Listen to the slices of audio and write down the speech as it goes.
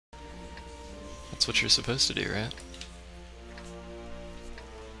That's what you're supposed to do, right?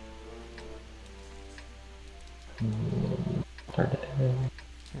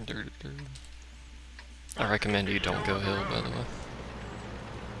 I recommend you don't go hill, by the way.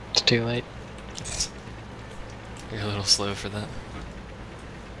 It's too late. You're a little slow for that.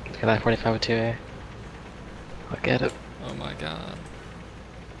 Get that 45 with 2A. I'll get it. Oh my god.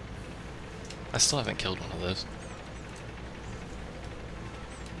 I still haven't killed one of those.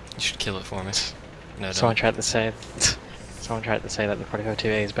 You should kill it for me. No, Someone don't. tried to say someone tried to say that the 45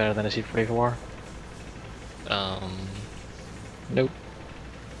 2A is better than a T44. Nope.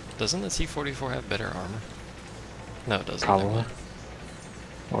 Doesn't the T44 have better armor? No, it doesn't. Probably.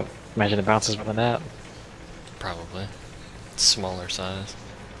 Well, imagine it bounces more than that. Probably. It's smaller size.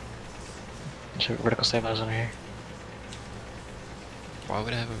 Should we vertical stabilizer on here? Why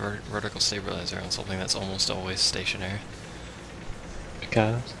would I have a vertical stabilizer on something that's almost always stationary?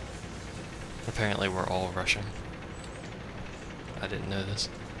 Because Apparently we're all rushing. I didn't know this.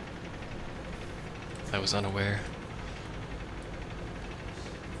 I was unaware.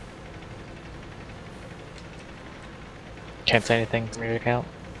 can't say anything from your account.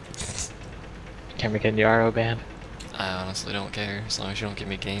 Can't be getting your RO banned. I honestly don't care, as long as you don't get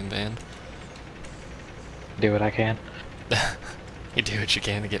me game banned. Do what I can. You do what you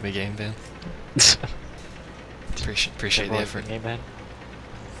can to get me game banned. Appreciate the effort. Game ban.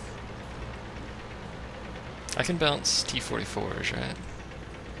 I can bounce T44s, right?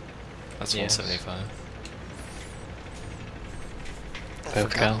 That's Yes. 175.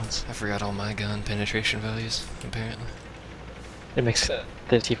 Both guns. I forgot all my gun penetration values, apparently. It makes the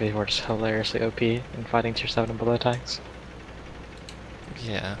T54 just hilariously OP in fighting tier 7 and below tanks.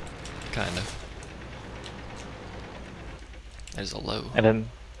 Yeah, kind of. There's a low. And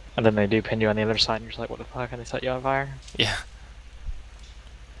then they do pin you on the other side and you're just like, what the fuck, and they set you on fire? Yeah.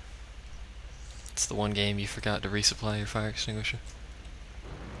 It's the one game you forgot to resupply your fire extinguisher.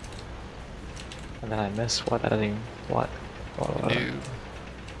 And then I miss what? I didn't even, what? You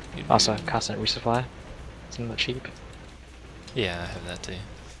Also, noob. constant resupply. It's not cheap. Yeah, I have that too.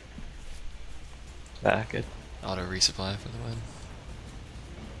 Ah, good. Auto resupply for the win.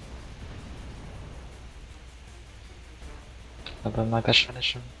 I've done my best to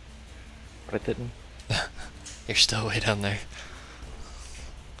finish him, but it didn't. You're still way down there.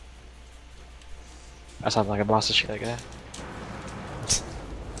 I sound like a boss to shoot that guy.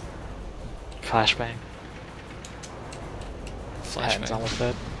 Flashbang. Patton's Flashbang. almost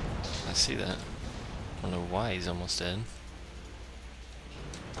dead. I see that. I don't know why he's almost dead.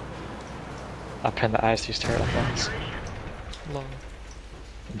 I pinned the ISU's turret up once. Lol.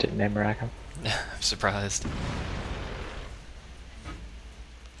 Didn't name rack him. I'm surprised.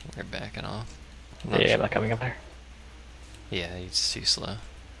 They're backing off. I'm not Yeah, sure. not coming up there. Yeah, he's too slow.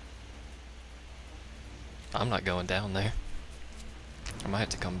 I'm not going down there. I might have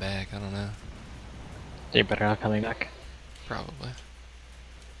to come back, I don't know. You better not coming back. Probably.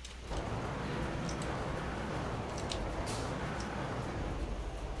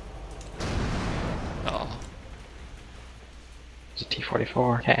 Oh, It's a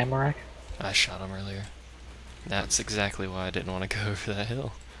T44. Can't ammo rack. I shot him earlier. That's exactly why I didn't want to go over that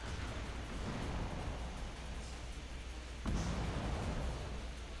hill.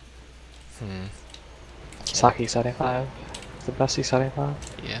 Saki 75. It's the best C75.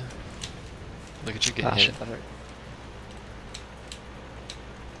 Yeah. Look at you get Ah, hit. shit, that hurt.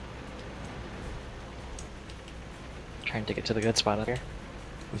 Trying to get to the good spot up here.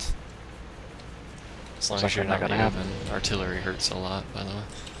 As long Looks as like you're we're not not in gonna the have open. Artillery hurts a lot, by the way.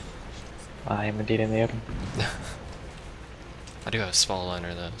 I am indeed in the open. I do have a small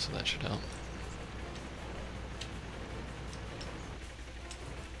liner though, so that should help.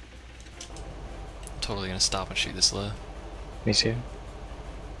 I'm totally gonna stop and shoot this low. Me too.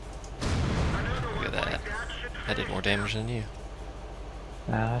 Look at that. I did more damage than you.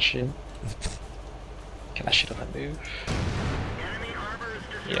 Ah, shit. Can I shoot on that move?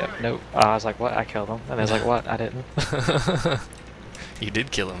 Yep, nope. I was like, what? I killed him. And I was like, what? I didn't. You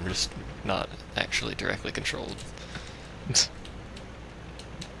did kill him, just not actually directly controlled.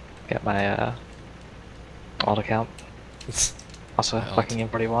 Got my, alt account. Also, My alt. fucking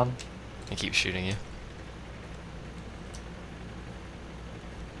M41. I keep shooting you.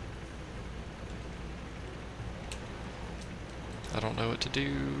 I don't know what to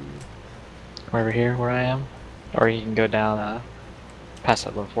do. Come over here where I am. Or you can go down, past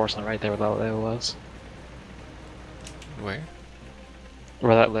that little forest line right there where that low was. Where?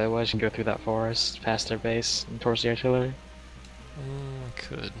 Where that low was, you can go through that forest, past their base, and towards the artillery. I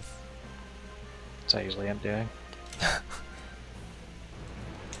could. That's what I usually am doing.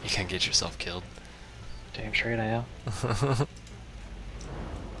 You can get yourself killed. Damn straight I am.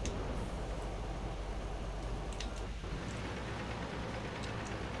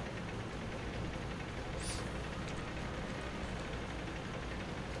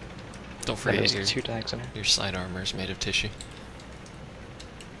 Don't Yeah, forget there's 2 tanks in here. your side armor is made of tissue.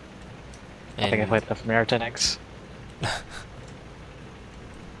 I think I played enough mirror tanks.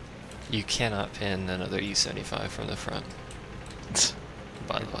 You cannot pin another E75 from the front.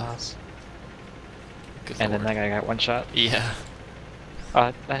 By the way. Good And then lord. that guy got 1 shot. Yeah.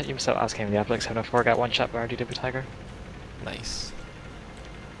 You said I was came the Apex 704 got 1 shot by RDW Tiger. Nice.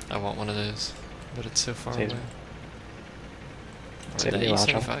 I want one of those, but it's so far Save away. me. Where'd Save that me,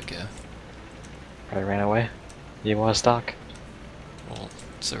 Latchel. E75 go? Probably ran away. You was stock. Well,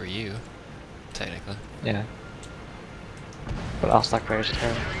 so are you, technically. Yeah. But all stock players are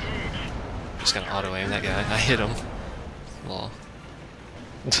terrible. Just gonna auto aim that guy. I hit him. Lol.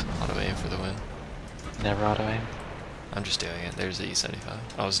 Auto aim for the win. Never auto aim. I'm just doing it. There's the E75.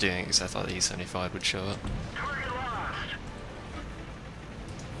 I was doing it because I thought the E75 would show up.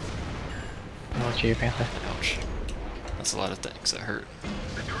 Oh, gee, Panther. Ouch. That's a lot of things that hurt.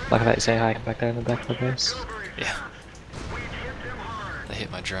 Look at that, you say hi back there in the back of the base. Yeah. They hit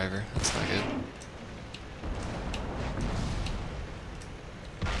my driver. That's not good.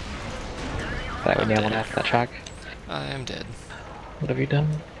 That would nail him after that track. I am dead. What have you done?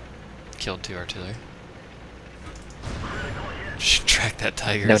 Killed 2 artillery. Just track that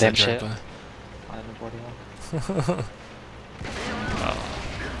tiger No as I damn shit. drive $141. by. Oh.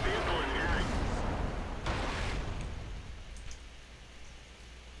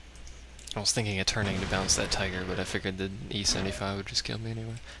 I was thinking of turning to bounce that tiger, but I figured the E75 would just kill me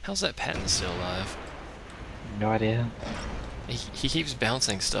anyway. How's that Patton still alive? No idea. He keeps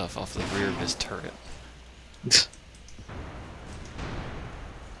bouncing stuff off the rear of his turret.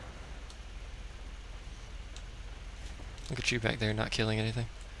 Look at you back there not killing anything.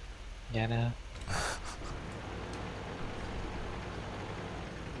 Yeah, no.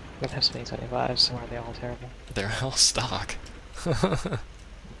 We have some 875s, and why are they all terrible? They're all stock.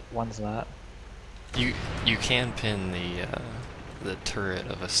 One's not. You can pin the turret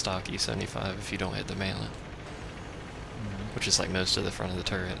of a stock E75 if you don't hit the mallet, which is like most of the front of the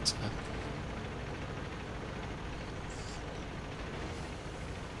turret. So.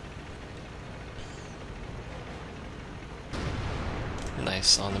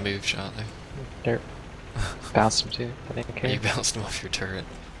 Nice on the move shot there. Dirt. Bounced him too. I think I You carried. bounced him off your turret.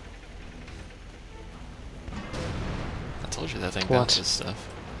 I told you that thing What? bounces stuff.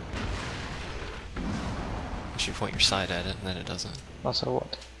 You should point your sight at it, and then it doesn't. Also,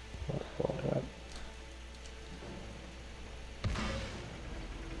 what? What?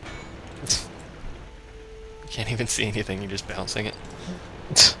 You can't even see anything, you're just bouncing it.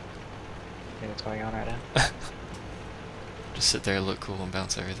 What's going on right now? Just sit there, look cool, and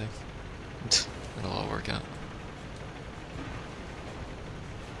bounce everything. It'll all work out.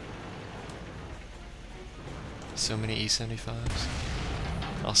 So many E75s.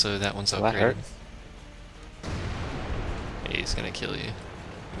 Also, that one's Will that upgraded. hurt? He's gonna kill you.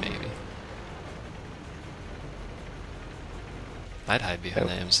 Maybe. I'd hide behind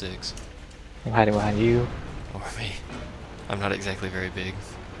the M6. I'm hiding behind you. Or me. I'm not exactly very big.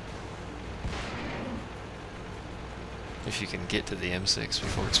 If you can get to the M6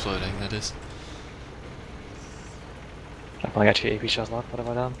 before exploding, that is. I've only got 2 AP shells left. What have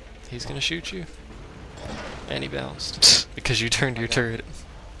I done? He's gonna shoot you. And he bounced. Because you turned your turret.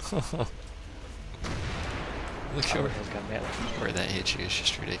 Look Oh, where, he's got melee. where that hit you is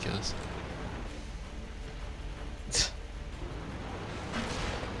just ridiculous.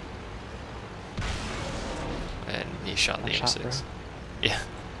 And he shot the Nice shot, M6. bro. Yeah.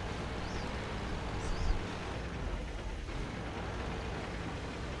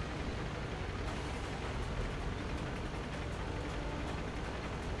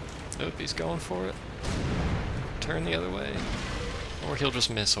 Nope, he's going for it. Turn the other way. Or he'll just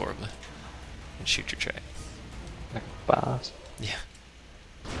miss horribly. And shoot your track. Like a boss. Yeah.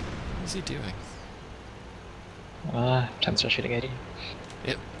 What is he doing? Sensor shooting 80.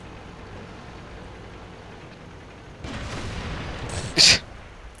 Yep.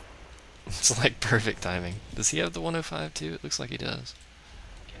 It's like perfect timing. Does he have the 105 too? It looks like he does.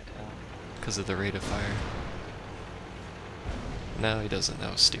 Can't tell. Because of the rate of fire. No, he doesn't.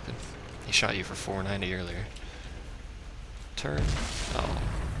 That was stupid. He shot you for 490 earlier. Turn. Oh.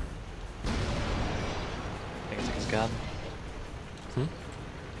 I think I took his gun. Hmm?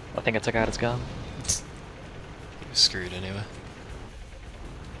 I think I took out his gun. He was screwed anyway.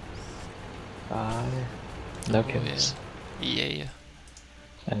 No Oh, kills. Yeah.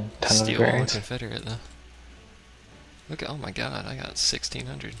 And 10 of the Steal all the variants. Confederate though. Look at, oh my god, I got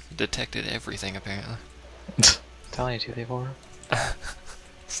 1600. Detected everything apparently. Telling you, 234.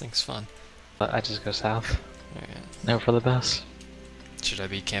 This thing's fun. But I just go south. Alright. No for the best. Should I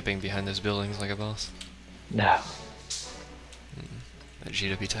be camping behind those buildings like a boss? No. That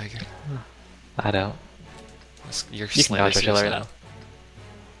GW Tiger? I don't. You're You can dodge artillery now. though.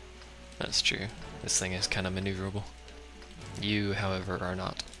 That's true. This thing is kind of maneuverable. You, however, are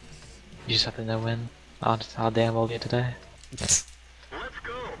not. You just have to know when. I'll damn well get today. Let's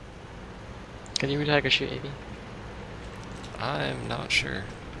go. Can you Tiger shoot 80? I'm not sure,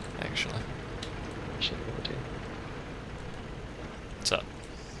 actually. Should be able to. What's up?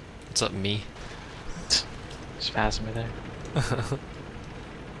 What's up, me? Just passing me there.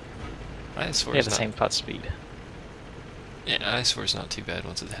 IS-4 We have is the not... same putt speed. Yeah, IS-4 is not too bad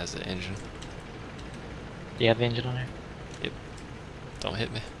once it has the engine. Do you have the engine on there? Yep. Don't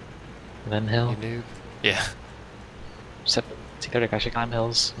hit me, Then you hill. noob. Yeah, Except T30 can actually climb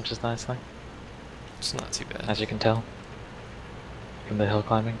hills, which is a nice thing, it's not too bad. as you can tell. From the hill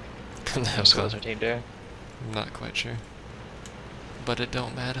climbing. From the hill So what's climb. our team doing? I'm not quite sure. But it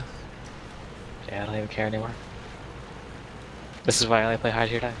don't matter. Yeah, I don't even care anymore. This is why I only play high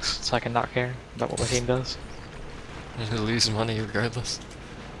tier decks, so I can not care about what my team does. You lose money regardless.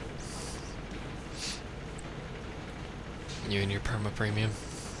 You and your perma premium.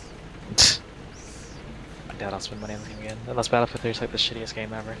 I doubt I'll spend money on the game again. Unless Battlefield 3 is like the shittiest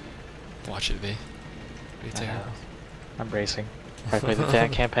game ever. Watch it be. Be I terrible. know. I'm bracing. I played the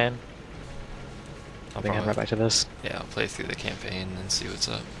tank campaign. I think I'm right back to this. Yeah, I'll play through the campaign and see what's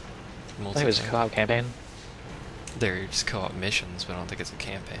up. I think it was a co-op campaign. They're just co-op missions, but I don't think it's a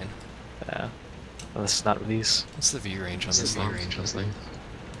campaign. Yeah. Well, this is not release. What's the view range on this thing?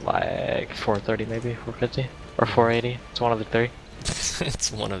 Like 430 maybe, 450? Or 480. It's one of the three.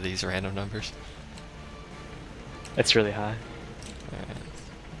 It's one of these random numbers. It's really high. Alright.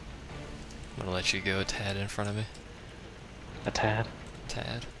 I'm gonna let you go a tad in front of me. A tad.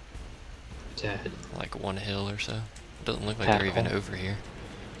 Tad. Tad. Like one hill or so. Doesn't look like Tad they're even hole. over here.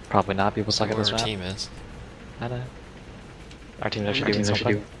 Probably not. People suck at Where this our map. team is. I know. Our team's actually doing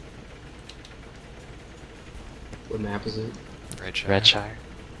something. What map is it? Redshire. Redshire.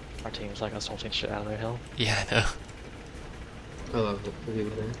 Our team's like assaulting shit out of their hill. Yeah, I know. I love it. We'll be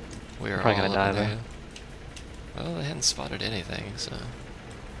there. We are Probably all gonna up die in there. though. Well, they hadn't spotted anything, so...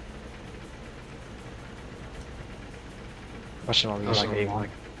 Watch them all I be was like on being one. like,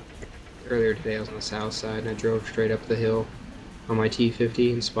 Earlier today, I was on the south side and I drove straight up the hill on my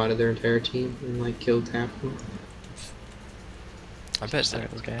T50 and spotted their entire team and like killed half of them. I bet, Just like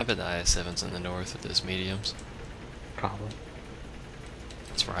those I guys. bet the IS-7's in the north with those mediums. probably.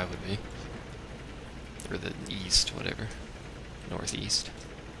 That's where I would be. Or the east, whatever. Northeast.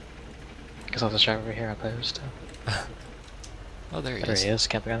 Because I'll just drive over here opposed to. Oh, there he There is. he is,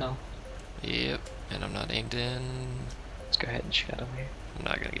 camping on hill. Yep, and I'm not aimed in. Let's go ahead and shoot at him here. I'm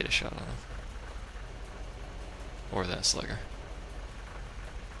not gonna get a shot on him. Or that slugger.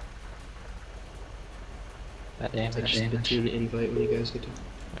 That Just damage. platoon invite when you guys get to.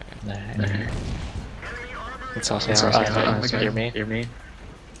 Alright. Nah. It's also you're me. You're me.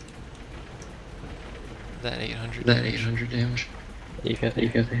 That 800 That damage. 800 damage.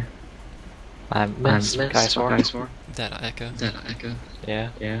 E50. I'm missed. Guys for. That echo. That echo. Yeah.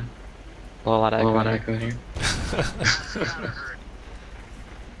 Yeah. Blow a lot of A echo. lot of here. echo here.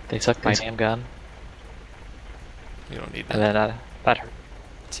 They took my damn gun. You don't need that. And then that hurt.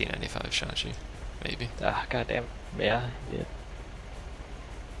 T95 shot you. Maybe. Ah, goddamn. Yeah, you did.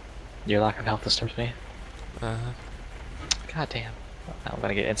 Your lack of health disturbs me. Uh-huh. Goddamn. I'm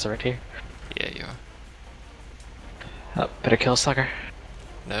gonna get insurrect here. Yeah, you are. Oh, better kill a sucker.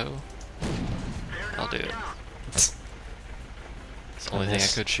 No. I'll do it. It's the only thing I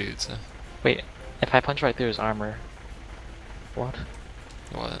miss. could shoot, so... Wait, if I punch right through his armor. What?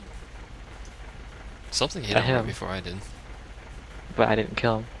 What? Something hit I him hit right him. before I did. But I didn't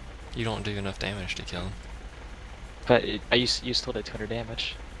kill him. You don't do enough damage to kill him. But you still did 200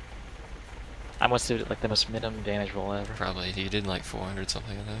 damage. I must do like the most minimum damage roll ever. Probably. You did like 400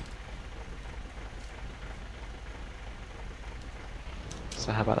 something, I think.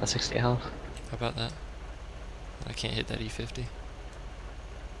 So how about a 60 health? How about that? I can't hit that E50.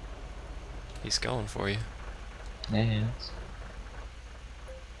 He's going for you. Yeah, he is.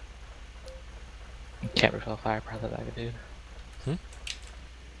 Can't repel firepower of that magnitude. Hmm?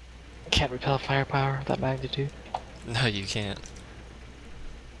 Can't repel firepower of that magnitude. No, you can't.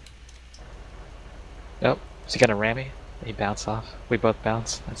 Nope. Is he gonna ram me? He bounced off. We both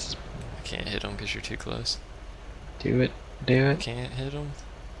bounced. That's I can't hit him because you're too close. do it. Do it. Can't hit him.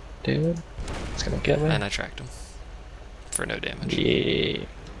 Do it. It's gonna get me. And I tracked him. For no damage. Yeah.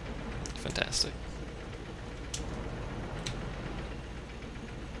 Fantastic.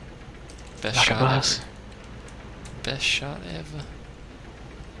 Best Rocket shot bus. ever. Best shot ever.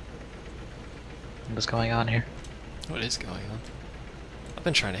 What's going on here? What is going on? I've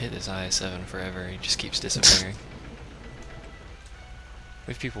been trying to hit this IS-7 forever. He just keeps disappearing.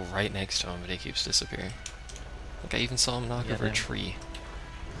 We have people right next to him, but he keeps disappearing. Like I even saw him knock Yeah, over a man. tree.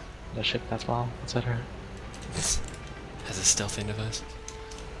 The ship that's well, etc. Has a stealthing device.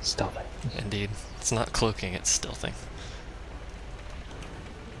 Stealthy. Indeed. It's not cloaking, it's stealthing.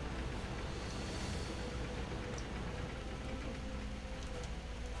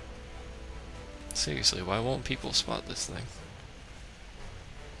 Seriously, why won't people spot this thing?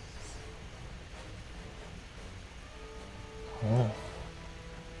 Oh.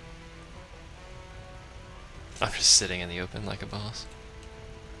 I'm just sitting in the open like a boss.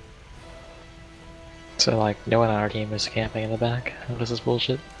 So like, no one on our team is camping in the back. What is this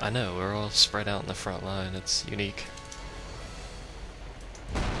bullshit? I know, we're all spread out in the front line, it's unique.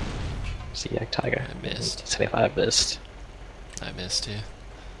 See, Tiger. I missed. 75 missed. I missed you.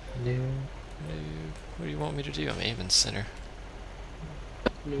 No. No. What do you want me to do? I'm aiming center.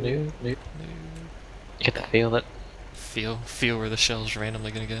 No. No. No. You get the feel that. Feel where the shell's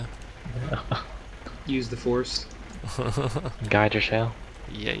randomly gonna go. Use the force. Guide your shell.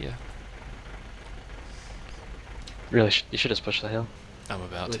 Yeah. Really, you should just push the hill. I'm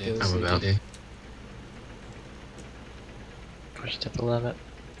about Like to. those- I'm about to. Push to the limit.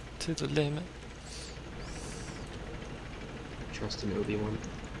 To the limit. Trust in Obi-Wan.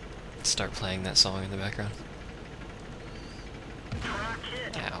 Start playing that song in the background.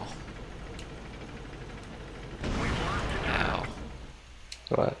 Ow. Ow.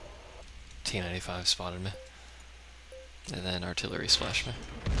 What? T-95 spotted me. And then artillery splashed me.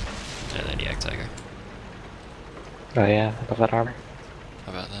 And then Yak Tiger. Oh yeah, above that armor.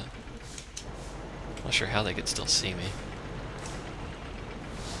 How about that? Not sure how they could still see me.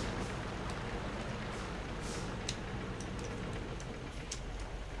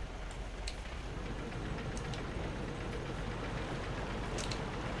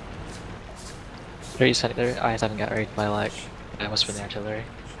 You said their eyes haven't got raided by like, that must have been the artillery.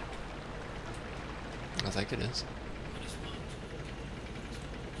 I think it is.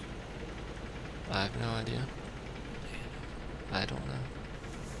 I have no idea. I don't know.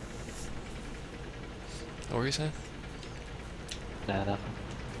 What were you saying? Nah, nothing.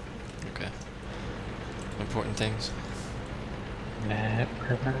 Okay. Important things. Nah,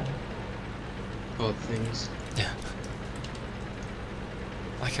 All the things. Yeah.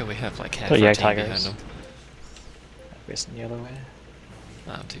 I like how we have like half Oh, our yeah, team Tigers. behind them. Facing the other way.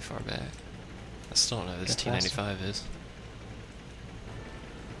 I'm too far back. I still don't know who this Get faster. T-95 is.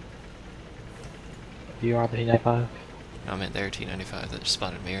 You are the T95. I meant their T-95 that just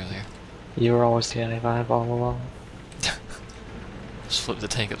spotted me earlier. You were always T95 all along. Just flip the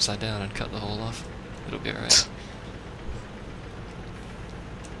tank upside down and cut the hole off. It'll be alright.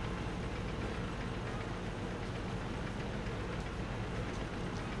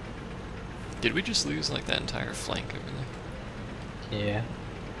 Did we just lose like that entire flank over there? Yeah.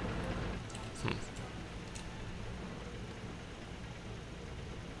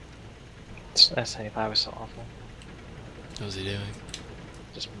 S75 was so awful. What was he doing?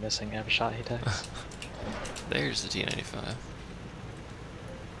 Just missing every shot he takes. There's the T-95.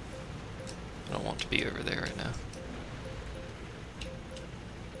 I don't want to be over there right now.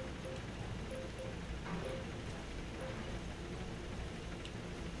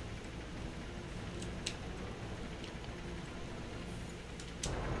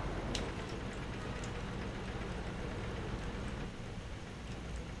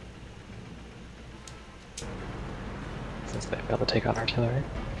 Since they failed to take on artillery.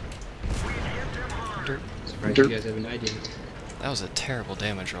 Surprised you guys haven't died yet. That was a terrible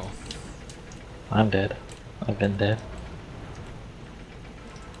damage roll. I'm dead. I've been dead.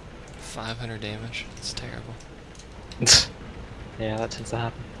 500 damage. It's terrible. Yeah, that tends to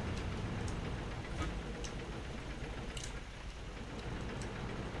happen.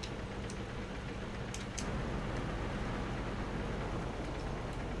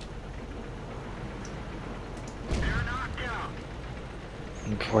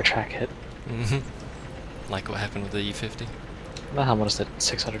 And before track hit, Like what happened with the E-50. Bahamut just did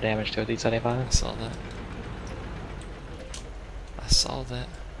 600 damage to a I D-75. saw that. I saw that.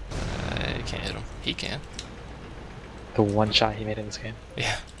 I can't hit him. He can. The one shot he made in this game.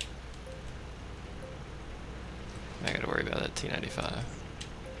 Yeah. I gotta worry about that T-95.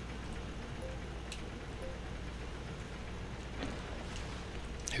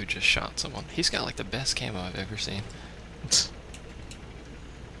 Who just shot someone. He's got like the best camo I've ever seen.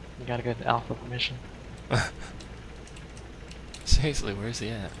 You got a good alpha formation. Seriously, where's he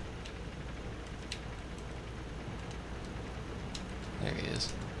at? There he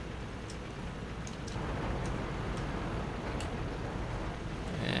is.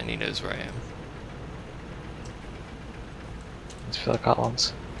 And he knows where I am. It's Phil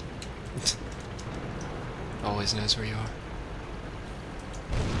Collins. Always knows where you are.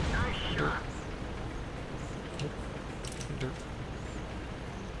 Nice shot.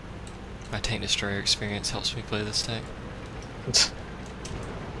 My tank destroyer experience helps me play this tank.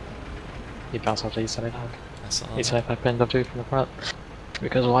 He bounced off the E79. I saw E75 pinned up too from the front.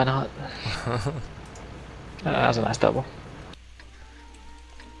 Because why not? That was a nice double.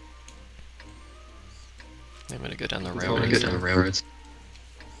 I'm gonna go down the It's railroads. always- railroads.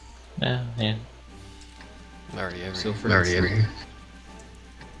 Yeah, yeah. I'm already over So here. for Already instance, every.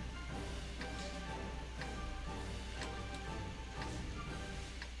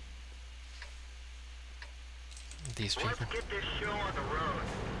 These Let's people. get this show on the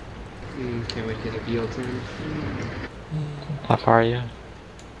road. can't wait to get a VL10. How far are you?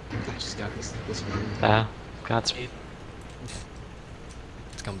 I just got this one. Godspeed.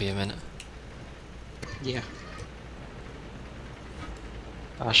 It's gonna be a minute. Yeah.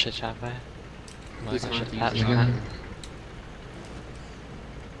 Oh shit, chat bay. Please I don't have should to patch use that. that.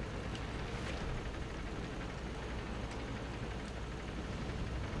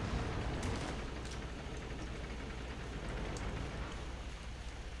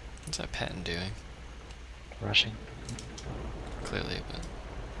 What's that Patton doing? Rushing. Clearly, but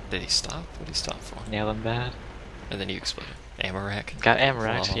did he stop? What did he stop for? Nail him bad. And then you exploded. Amorak. Got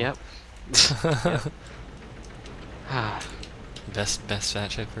Amarax, Wow. yep. Ah, best fat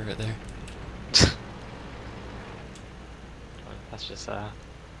chipper right there. that's just,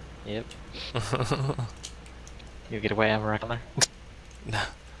 yep. You get away Amarax on there? No,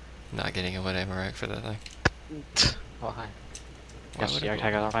 not getting a wet Amorak for that thing. Oh, hi. Why Got would the it air go-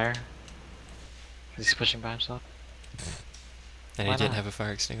 tag on fire. Because he's pushing by himself. And Why he didn't not? have a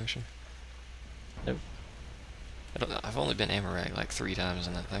fire extinguisher. Nope. I don't know. I've only been Amorak like 3 times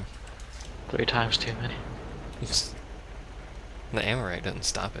in that thing. 3 times too many. The Amorak doesn't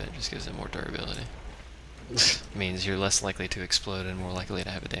stop it, it just gives it more durability. Means you're less likely to explode and more likely to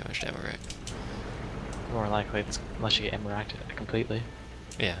have a damaged Amorak. More likely, unless you get Amaraxed completely.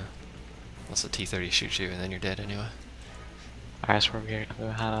 Yeah. Unless the T-30 shoots you and then you're dead anyway. Alright, so we're here. We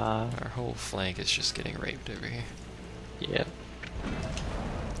had Our whole flank is just getting raped over here. yep.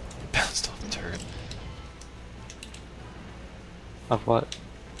 Bounced off the turret. Of what?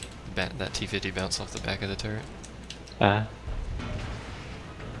 That T-50 bounced off the back of the turret. Uh,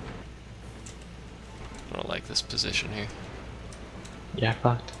 I don't like this position here. yeah,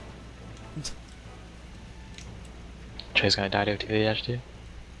 fucked. Trey's gonna die to the edge too.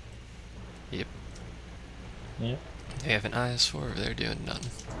 Yep. Yep. They have an IS-4 over there doing nothing.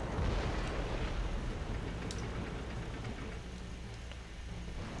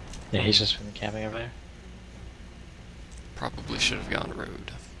 Yeah, he's just been camping over there. Probably should have gone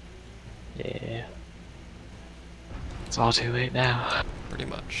road. Yeah. It's all too late now. Pretty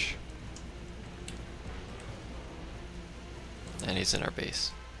much. And he's in our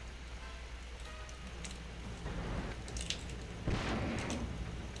base.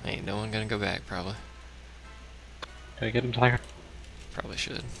 Ain't no one gonna go back, probably. Can we get him, Tiger? Probably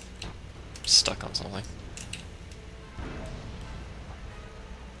should. Stuck on something.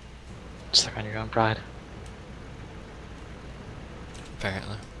 Stuck on your own pride.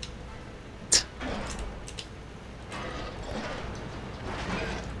 Apparently.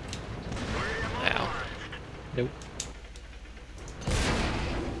 Ow. Nope.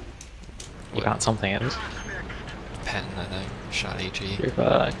 You What? got something at least. Patton, I think. Shot HE. You're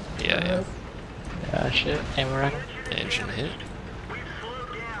fine. Yeah, Yeah, shit. Amarax. yeah. Engine hit. We've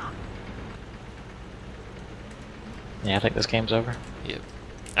slowed down. Yeah, I think this game's over. Yep.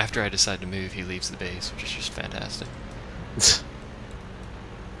 After I decide to move, he leaves the base, which is just fantastic. So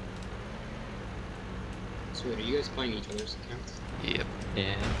wait, are you guys playing each other's accounts? Yep.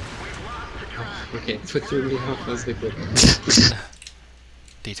 Yeah. Okay, that's what threw me off. I was like, what?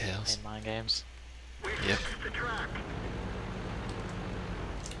 Details. In mind games. Yep. The track.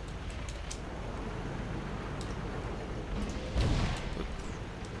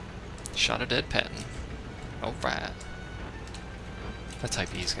 Shot a dead Patton. Alright. That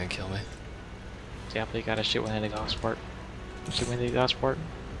Type E is gonna kill me. Yeah, but you gotta shoot one in the exhaust port. Shoot one in the exhaust port.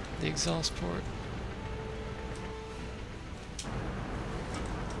 The exhaust port.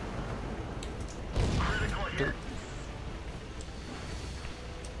 Dirt.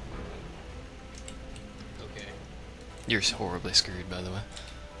 Okay. You're horribly screwed, by the way.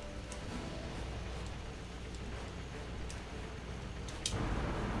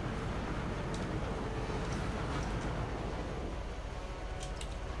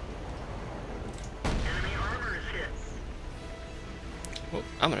 Enemy armor is hit. Well,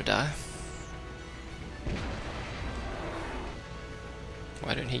 I'm gonna die.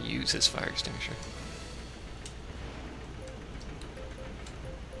 Why didn't he use his fire extinguisher?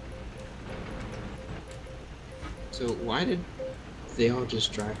 So why did they all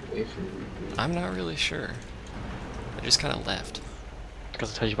just drive away from me? I'm not really sure. I just kind of left.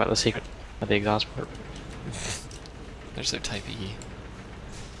 Because I told you about the secret of the exhaust port. They're so type E.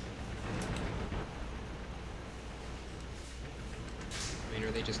 I mean,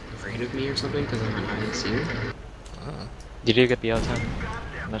 are they just afraid of me or something because I'm hide and seek? Uh, Did you get the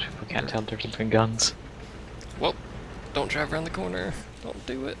O10? Most people can't tell the difference between guns. well, don't drive around the corner. Don't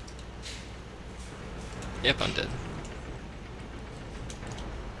do it. Yep, I'm dead.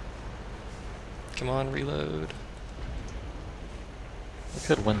 Come on, reload. We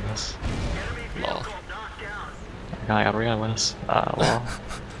could win this. Lol. We're gonna win this. Well,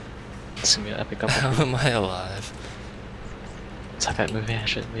 it's gonna be an epic couple. How am I alive? It's like that movie, I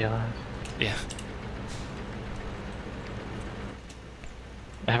shouldn't be alive. Yeah.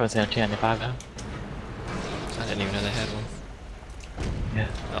 I haven't seen a T95 though. I didn't even know they had one. Yeah.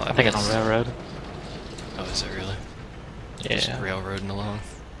 Oh, I think it's on missed. Railroad. Oh, is it really? Yeah. Just railroading along.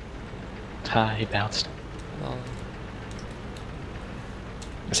 He bounced. Oh.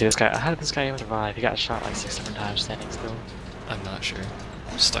 See this guy, how did this guy even survive? He got shot like 6 different times standing still. I'm not sure.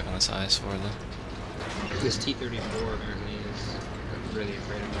 I'm stuck on this IS-4 though. This T-34 apparently is really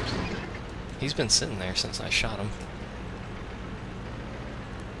afraid of us. He's been sitting there since I shot him.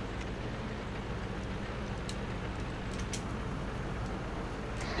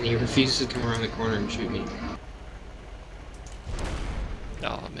 And he refuses to come around the corner and shoot me.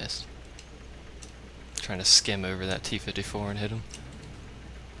 Oh, I missed. Trying to skim over that T-54 and hit him.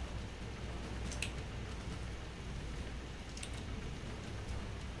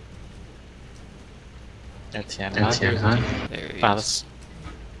 That's the end. There he Wow, is.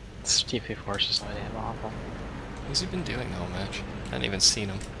 this T54 is just so damn awful. What's he been doing the whole match? I hadn't even seen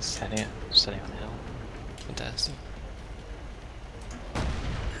him. Sitting on the hill. Fantastic.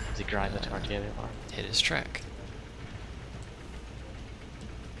 As he grinds into artillery bar. Hit his track.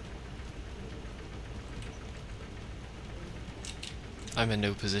 I'm in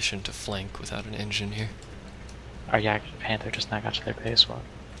no position to flank without an engine here. Our Yak Panther just now got to their base. What?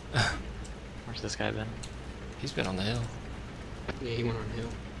 Where's this guy been? He's been on the hill. Yeah, he went on hill.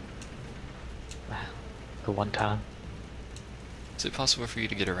 The one time. Is it possible for you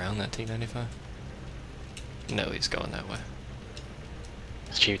to get around that T-95? No, he's going that way.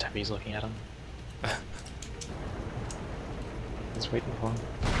 It's Chief Type, he's looking at him. He's waiting for him.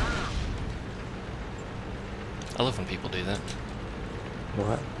 I love when people do that.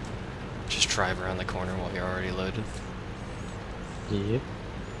 What? Just drive around the corner while you're already loaded. Yep.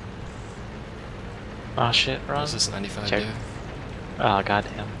 Oh shit, What run. does this 95 Check. do? Oh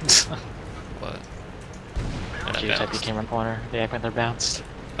goddamn. What? And I Chief Type, he bounced. came around the corner. The Yak Panther bounced.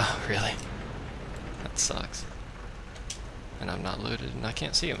 Oh, really? That sucks. And I'm not loaded and I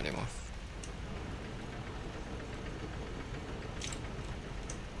can't see him anymore.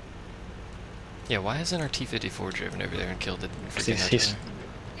 Yeah, why hasn't our T-54 driven over there and killed the freaking He's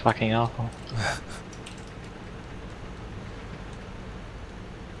fucking awful.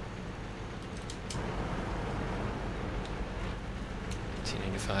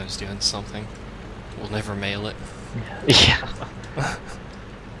 T-95 is doing something. We'll never mail it. Yeah.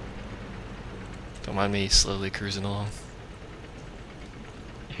 Don't mind me slowly cruising along.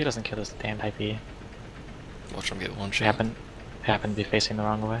 If he doesn't kill this damn Type E, Watch him get one we shot. happen to be facing the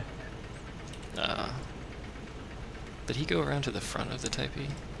wrong way. Did he go around to the front of the Type E?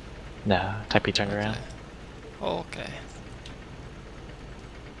 No, Type E turned around. Okay.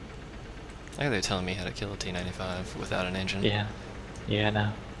 I think they're telling me how to kill a T-95 without an engine. Yeah. Yeah,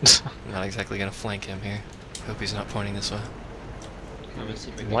 no. I'm not exactly gonna flank him here. Hope he's not pointing this way. I'm gonna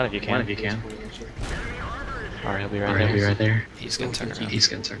see if I One if you can. Or he'll be right there. He's gonna turn around. He's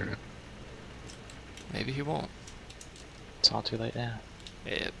gonna turn around. Maybe he won't. It's all too late now.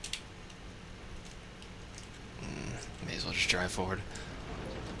 Yep. May as well just drive forward.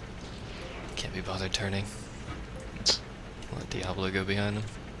 Can't be bothered turning. Let Diablo go behind him.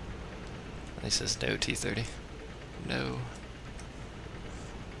 He says no, T-30. No.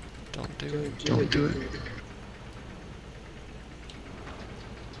 Don't do it. Don't do it.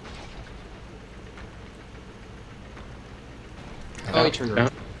 Oh, he turned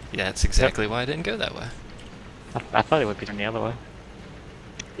around. Yeah, that's exactly why I didn't go that way. I thought it would be turn the other way.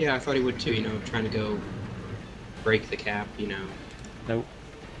 Yeah, I thought he would too. You know, trying to go break the cap. You know. Nope.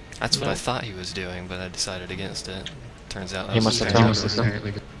 That's what No. I thought he was doing, but I decided against it. Turns out He I was must have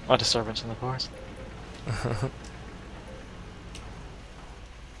apparently done a disturbance in the forest. wrong.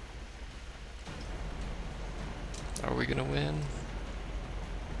 Are we gonna win?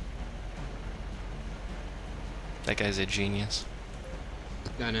 That guy's a genius.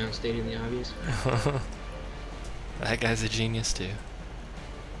 Got now stating the obvious. That guy's a genius too.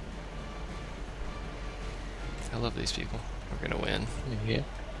 I love these people. We're gonna win. Yeah.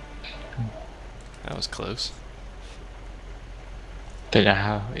 That was close. Don't know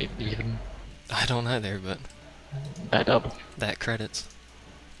how it even I don't either, but that double. that credits.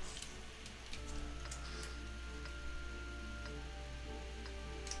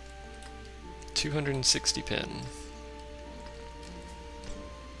 $260 pin.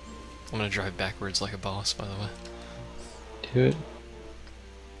 I'm gonna drive backwards like a boss, by the way. Do it.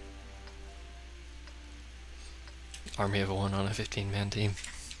 Army of one on a 15-man team.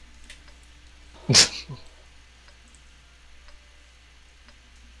 Let's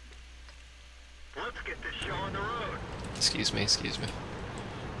get this show on the road. Excuse me, excuse me.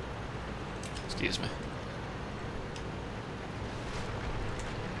 Excuse me.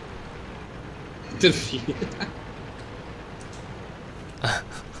 Defeat.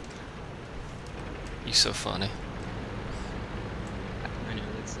 You so funny. I know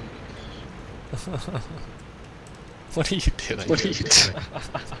that's. What are you doing? What are you doing?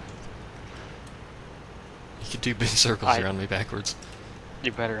 You could do big circles around me backwards.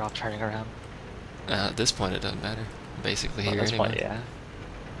 You're better off turning around. At this point, it doesn't matter. I'm basically Well, here that's anyway. why, yeah.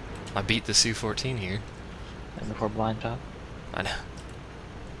 I beat the Su-14 here. And before blind top. I know.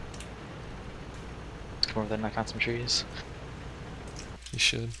 Let's come over there and knock down some trees. You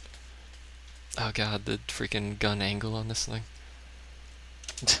should. Oh god, the freaking gun angle on this thing.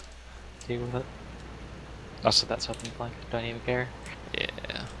 Deal with it. Also, that's open flank. Don't even care.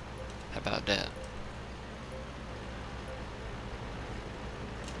 Yeah. How about that?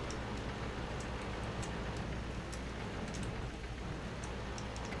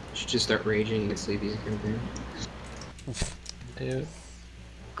 Should just start raging and sleep these campaign. Dude.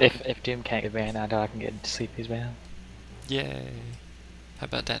 If Doom can't get banned, I doubt I can get Sleepy's banned. Yay. How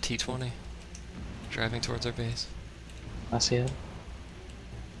about that T-20? Driving towards our base. I see it.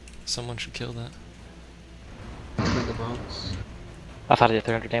 Someone should kill that. Like a box. I thought I did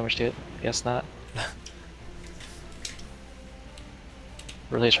 300 damage to it. Guess not.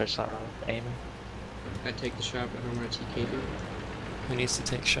 Really sure it's not aiming. I'd take the shot, but I don't want to TK do it. Who needs to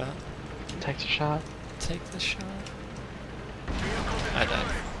take shot? Takes a shot. Take the shot. I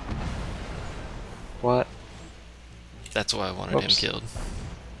died. What? That's why I wanted him Whoops. killed.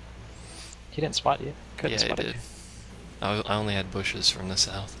 He didn't spot you. Couldn't Yeah, he spot did. I only had bushes from the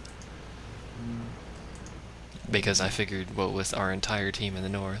south. Because I figured, well, with our entire team in the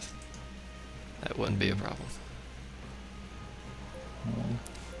north, that wouldn't be a problem.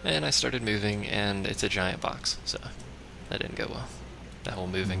 And I started moving, and it's a giant box, so that didn't go well. That whole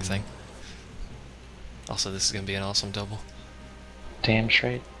moving thing. Also, this is going to be an awesome double. Damn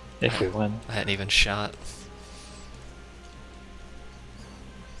straight. If we win. I hadn't even shot.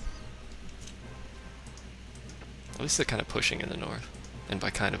 At least they're kind of pushing in the north. And by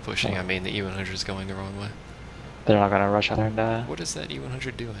kind of pushing, I mean the E-100 is going the wrong way. They're not gonna rush out there and die. What is that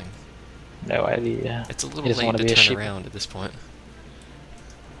E-100 doing? No idea. It's a He little doesn't late wanna to be a turn sheep. around at this point.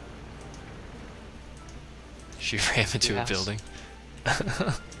 She ran into a House. building.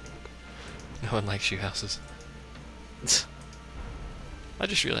 No one likes shoe houses. I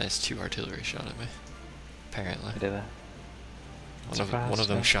just realized 2 artillery shot at me. Apparently. I did that. One of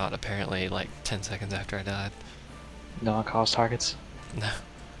them yeah. shot apparently like 10 seconds after I died. No one calls targets. No.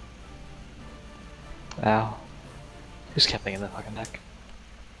 Ow. Who's camping in the fucking deck?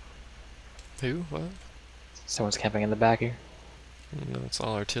 Who? What? Someone's camping in the back here. No, it's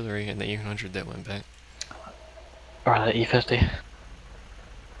all artillery and the E-100 that went back. Or the E50.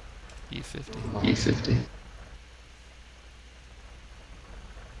 E-50. E50.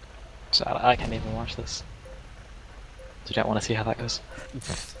 So I can't even watch this. So you don't want to see how that goes.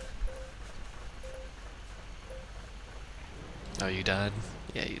 Oh, you died?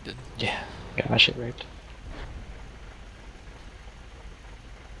 Yeah, you did. Yeah. Got my shit raped.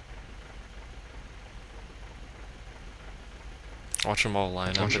 Watch them all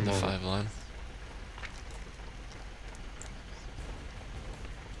line up in the 5 line.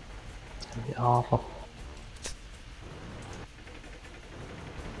 It's gonna be awful.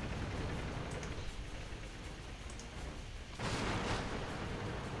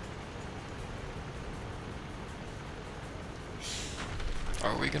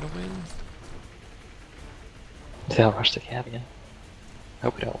 Are we gonna win? They'll rush the cab again.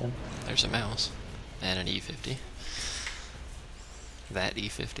 Hope we don't win. There's a mouse. And an E50. That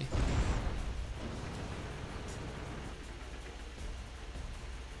E50.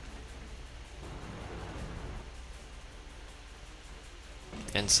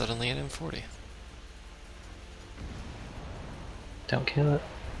 And suddenly an M40. Don't kill it.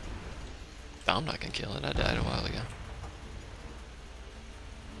 I'm not gonna kill it, I died a while ago.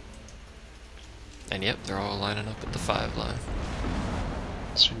 And yep, they're all lining up at the 5 line.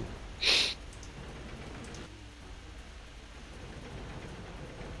 Sweet.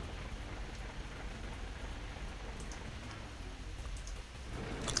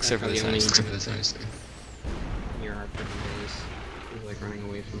 Except for the this only- nice thing. You're our freaking base. He's like running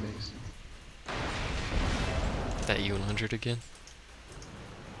away from base. That U100 again?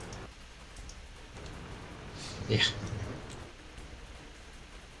 Yeah.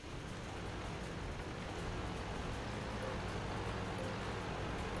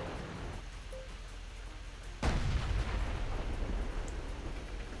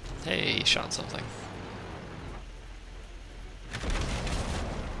 Hey, he shot something.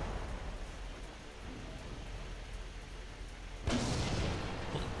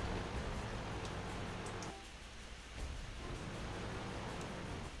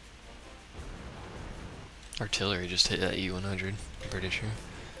 Artillery just hit that U100, I'm pretty sure.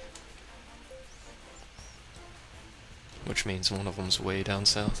 Which means one of them's way down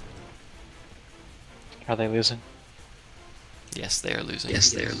south. Are they losing? Yes, they are losing.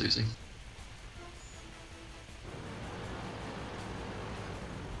 Yes, they are losing.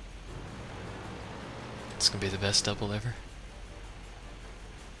 It's gonna be the best double ever.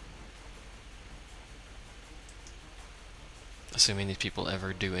 Assuming these people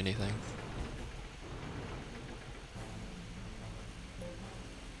ever do anything.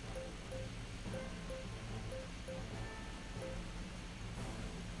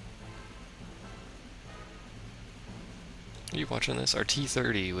 Are you watching this? Our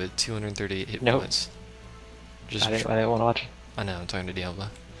T-30 with 238 hit Nope. points. Just I didn't want to watch it. I know, I'm talking to Diablo.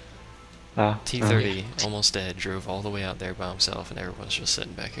 Oh. T-30, almost dead, drove all the way out there by himself and everyone's just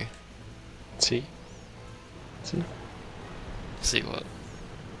sitting back here. See? See? See what?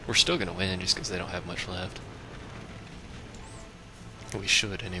 We're still gonna win just because they don't have much left. We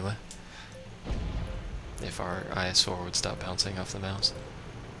should, anyway. If our IS-4 would stop bouncing off the mouse.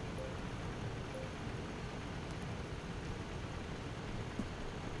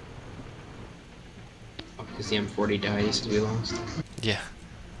 Oh, because the M40 died, he says we lost. Yeah.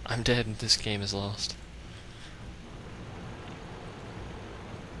 I'm dead and this game is lost.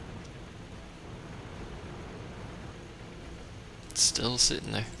 It's still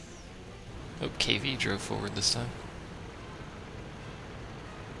sitting there. Oh, KV drove forward this time.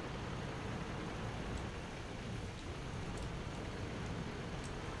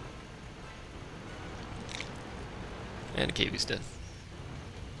 And KV's dead.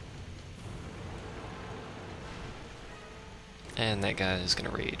 And that guy is gonna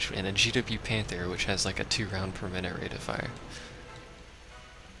rage. And a GW Panther, which has like a 2-round per minute rate of fire.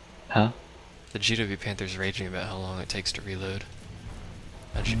 Huh? The GW Panther's raging about how long it takes to reload.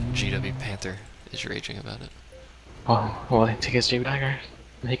 A GW Panther is raging about it. Well, they take his Jeep Dagger.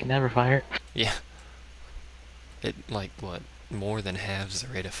 They can never fire. Yeah. It, like, what? More than halves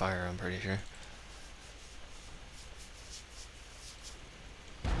the rate of fire, I'm pretty sure.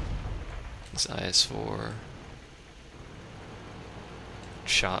 This IS-4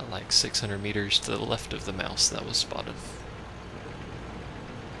 shot like 600 meters to the left of the mouse that was spotted.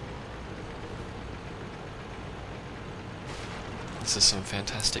 This is some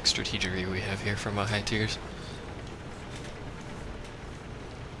fantastic strategery we have here from my high tiers.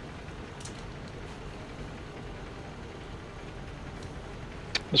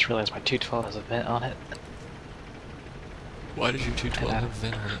 Just realized my 212 has a vent on it. Why did your 212 have a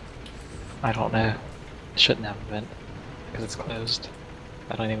vent on it? I don't know. It shouldn't have a vent. Because it's closed.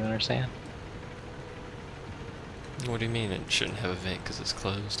 I don't even understand. What do you mean it shouldn't have a vent because it's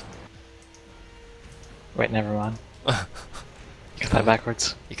closed? Wait, never mind. You Got that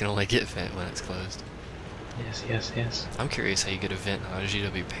backwards. You can only get vent when it's closed. Yes, yes, yes. I'm curious how you get a vent on a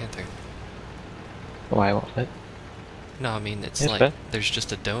GW Panther. Why won't it? No, I mean, it's Yes, like, but- there's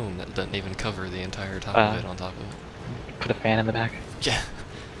just a dome that doesn't even cover the entire top of it on top of it. Put a fan in the back. Yeah.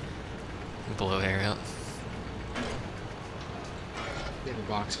 Blow air out. They have a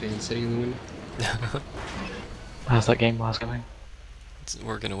box fan sitting in the window. How's that game loss going?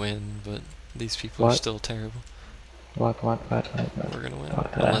 We're gonna win, but these people are What? still terrible. What? We're gonna win.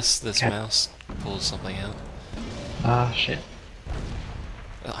 What? Unless this Okay. mouse pulls something out. Ah, shit.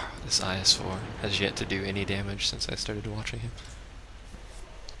 This IS-4 has yet to do any damage since I started watching him.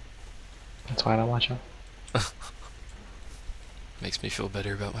 That's why I don't watch him. Makes me feel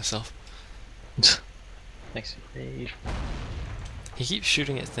better about myself. Makes you rage. He keeps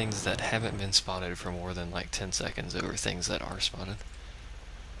shooting at things that haven't been spotted for more than like 10 seconds over things that are spotted.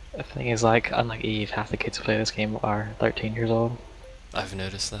 The thing is, like, unlike Eve, half the kids who play this game are 13 years old. I've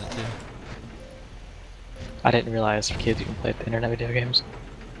noticed that too. I didn't realize for kids you can play the internet video games.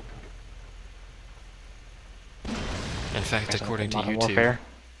 In fact, There's according to Modern YouTube, Warfare.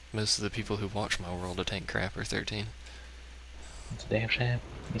 most of the people who watch My World of Tank Crap are 13. It's a damn shame.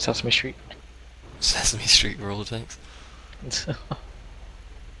 You Sesame Street. Sesame Street World of Tanks.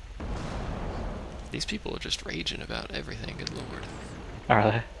 These people are just raging about everything, good lord. Are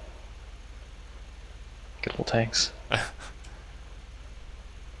they? Good old tanks.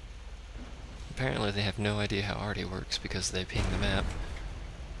 Apparently they have no idea how Arty works because they ping the map.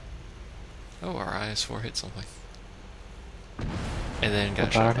 Oh, our IS-4 hit something. And then got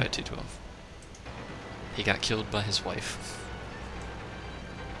What shot Arty? by a 212. He got killed by his wife.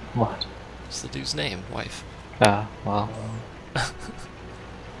 What? What's the dude's name? Wife. Ah, well.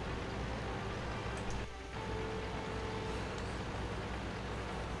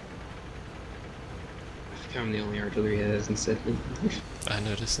 I'm the only artillery that hasn't said anything. I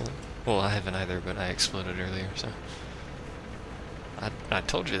noticed that. Well, I haven't either, but I exploded earlier, so... I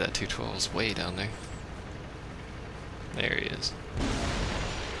told you that 212 is way down there. There he is.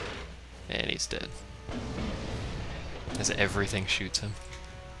 And he's dead. As everything shoots him.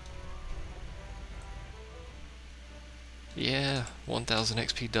 Yeah, 1000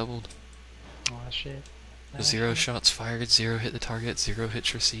 XP doubled. Oh shit. 0 shots fired, 0 hit the target, 0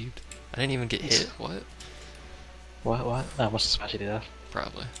 hits received. I didn't even get hit, what? What? I must have smashed you to death.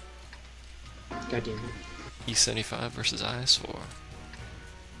 Probably. God damn it. E75 versus IS-4.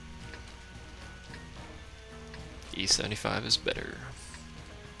 E75 is better,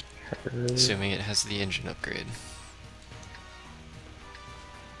 assuming it has the engine upgrade.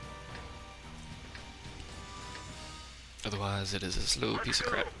 Otherwise, it is a slow piece of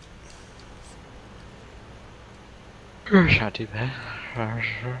crap. Not too bad. Marsh.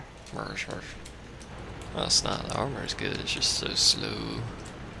 Well, it's not. The armor is good. It's just so slow.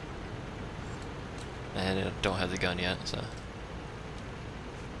 And I don't have the gun yet, so...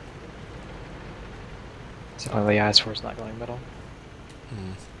 So the IS-4 is not going middle.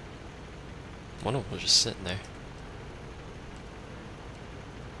 One of them was just sitting there.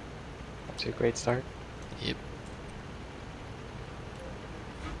 That's a great start. Yep.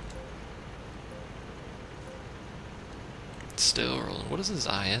 It's still rolling. What is this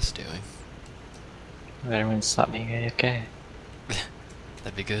IS doing? Everyone's stopped being AFK.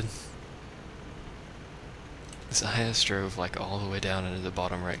 That'd be good. This IS drove like all the way down into the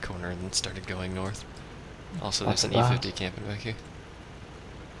bottom right corner and then started going north. Also, there's an That's E50 camping back here.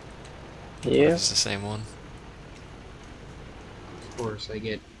 Yeah. It's the same one. Of course, I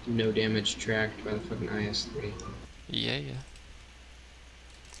get no damage tracked by the fucking IS-3. Yeah.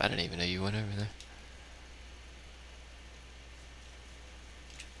 I didn't even know you went over there.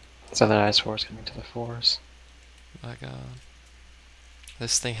 So the IS-4 is coming to the 4s. My god.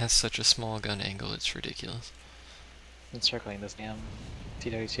 This thing has such a small gun angle, it's ridiculous. Been circling this damn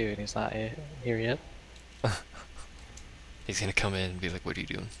TW2 and he's not here yet. He's gonna come in and be like, what are you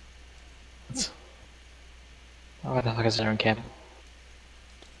doing? Oh, what the fuck is everyone camping?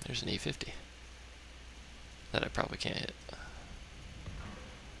 There's an E50. That I probably can't hit.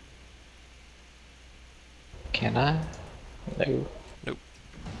 Can I? No. Nope.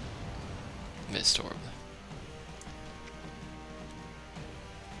 Missed horribly.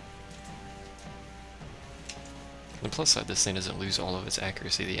 The plus side, this thing doesn't lose all of its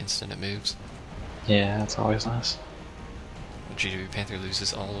accuracy the instant it moves. Yeah, that's always nice. GW Panther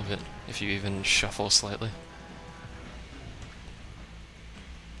loses all of it if you even shuffle slightly.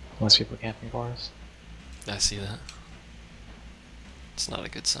 Most people camping for us. I see that. It's not a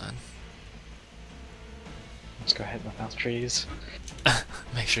good sign. Let's go ahead and bounce trees.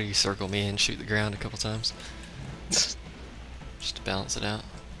 Make sure you circle me and shoot the ground a couple times. Just to balance it out.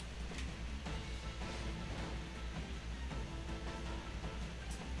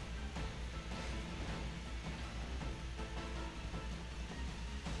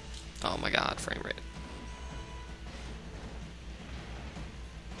 Oh my god, frame rate.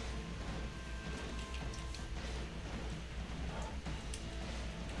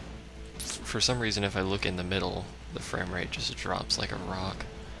 For some reason, if I look in the middle, the frame rate just drops like a rock.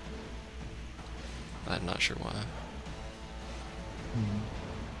 I'm not sure why.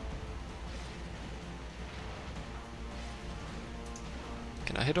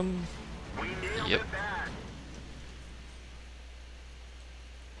 Can I hit him? We nailed Yep. that.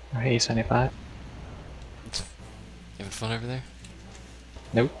 Alright, E75. Having fun over there?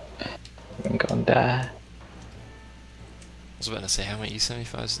 Nope. I'm gonna die. I was about to say how many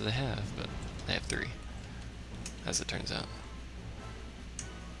E75s do they have, but they have 3. As it turns out.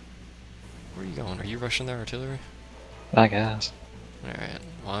 Where are you going? Are you rushing their artillery? I guess. Alright.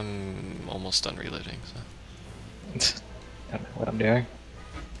 Well, I'm almost done reloading, so I don't know what I'm doing.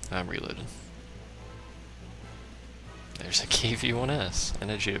 I'm reloading. There's a KV-1S and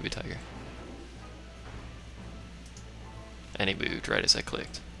a GW Tiger. And he moved right as I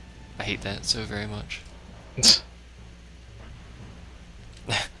clicked. I hate that so very much.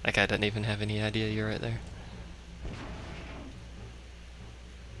 That guy doesn't even have any idea you're right there.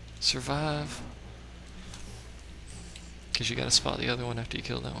 Survive. Because you gotta spot the other one after you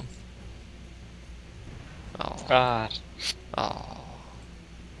kill that one. Oh. God. Oh.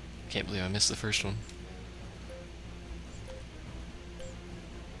 Can't believe I missed the first one.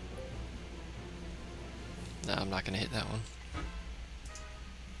 No, I'm not gonna hit that one.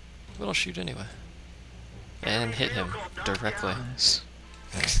 But I'll shoot anyway. And hit him directly. Nice.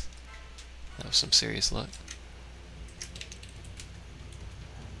 That was some serious luck.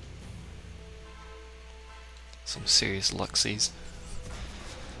 Some serious luxies.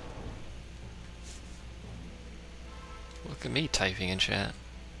 Look at me typing in chat.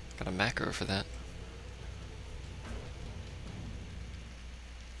 Got a macro for that.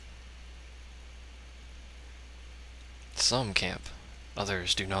 Some camp,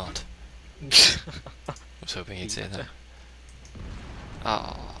 others do not. I was hoping he'd say that.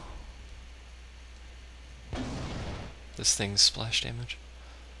 Oh. This thing's splash damage.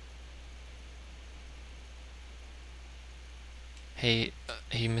 Hey,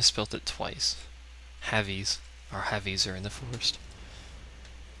 he misspelled it twice. Havies. Our Havies are in the forest.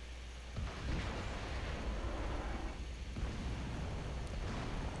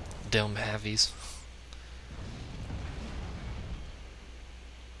 Dumb Havies.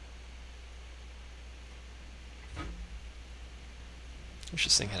 Wish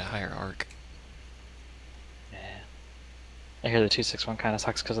this thing had a higher arc. Yeah. I hear the 261 kind of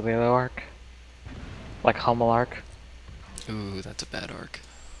sucks because of the other arc. Like Hummel arc. Ooh, that's a bad arc.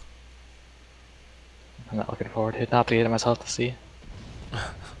 I'm not looking forward to it. Not to get it myself to see.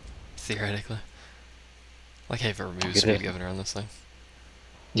 Theoretically. Like I have a remove Get speed it. governor on this thing.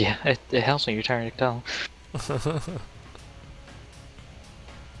 Yeah, it helps when you're trying to tell.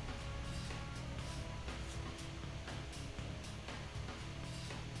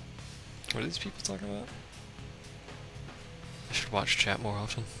 What are these people talking about? I should watch chat more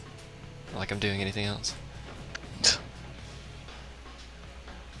often. Not like I'm doing anything else.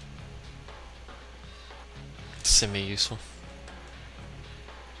 Semi-useful.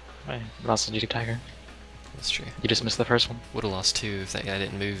 Right. Lost the GT Tiger. That's true. You just missed the first one. Would have lost 2 if that guy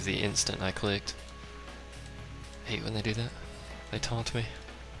didn't move the instant I clicked. Hate when they do that. They taunt me.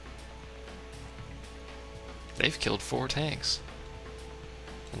 They've killed 4 tanks.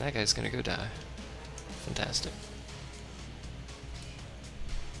 And that guy's gonna go die. Fantastic.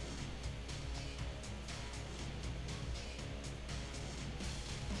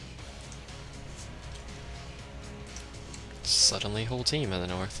 Suddenly whole team in the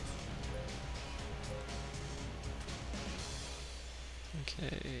north.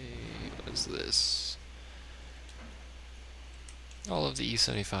 Okay, what is this? All of the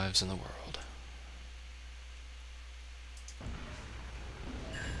E75s in the world.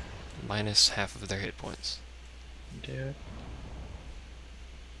 Minus half of their hit points. Dude.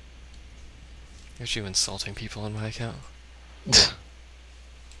 There's you insulting people on my account.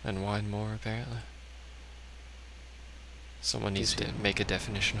 And wine more, apparently. Someone needs to make a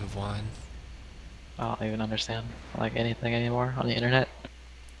definition of wine. I don't even understand like anything anymore on the internet.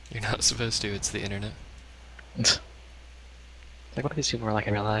 You're not supposed to, it's the internet. Like what these people are like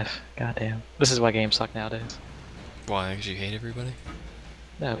in real life. Goddamn. This is why games suck nowadays. Why? Because you hate everybody?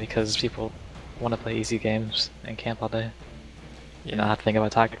 No, because people want to play easy games and camp all day. Yeah. You don't have to think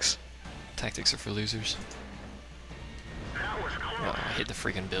about tactics. Tactics are for losers. That was close. Oh, I hit the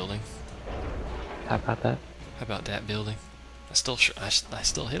freaking building. How about that? How about that building? I still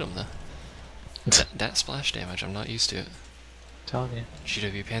hit him though. That splash damage, I'm not used to it. Telling you.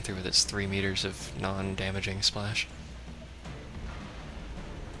 GW Panther with its 3 meters of non-damaging splash.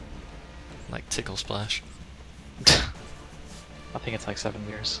 Like tickle splash. I think it's like 7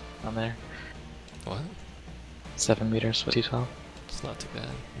 meters on there. What? 7 meters with 212. It's not too bad.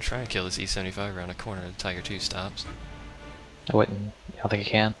 I'm trying to kill this E75 around a corner. The Tiger 2 stops. I wouldn't. I don't think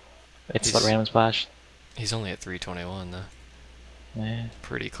you can. It's He's- a random splash. He's only at 321 though. Yeah.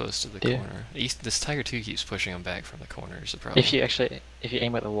 Pretty close to the Yeah. corner. This Tiger 2 keeps pushing him back from the corner is the problem. If you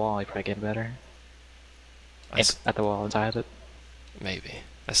aim at the wall, you probably get better. I Aim s- at the wall inside it. maybe.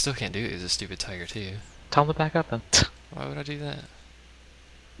 I still can't do it as a stupid Tiger 2. Tell him to back up then. Why would I do that?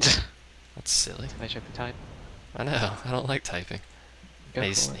 That's silly. They check the type. I know. I don't like typing. Go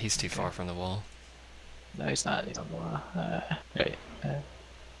He's for it. he's too Okay. far from the wall. No, he's not. He's on the wall. Right.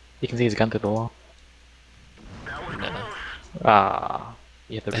 You can see his gun through the wall. That was No. close. Ah.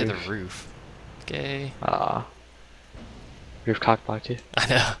 You hit the Hit roof. the roof. Gay. Ah. Roof cock blocked you. I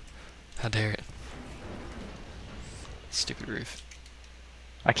know. How dare it? Stupid roof.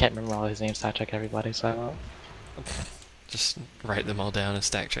 I can't remember all his names, so I check everybody, so. Just write them all down and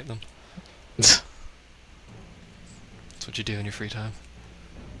stack check them. That's what you do in your free time.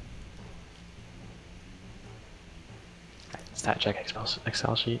 Stat check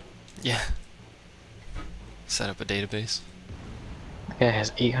Excel sheet. Yeah. Set up a database. The guy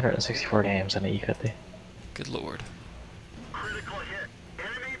has 864 games and an E50. Good lord. Critical hit.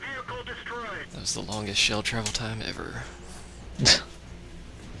 Enemy vehicle destroyed. That was the longest shell travel time ever.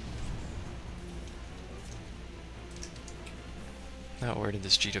 Now where did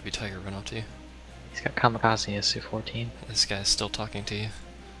this GW Tiger run up to? He's got Kamikaze as Su-14. This guy's still talking to you.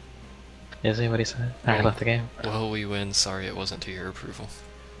 Is he? What he said? Alright, left the game. Well, we win. Sorry it wasn't to your approval.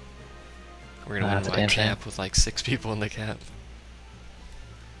 We're gonna That's a win by damn shame. cap with like 6 people in the cap.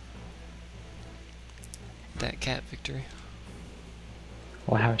 That cap victory.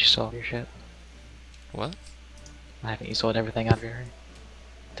 Why haven't you sold your shit? What? Why haven't you sold everything out of your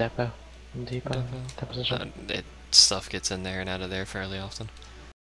depot? Depot? Depot? Deposition? Stuff gets in there and out of there fairly often.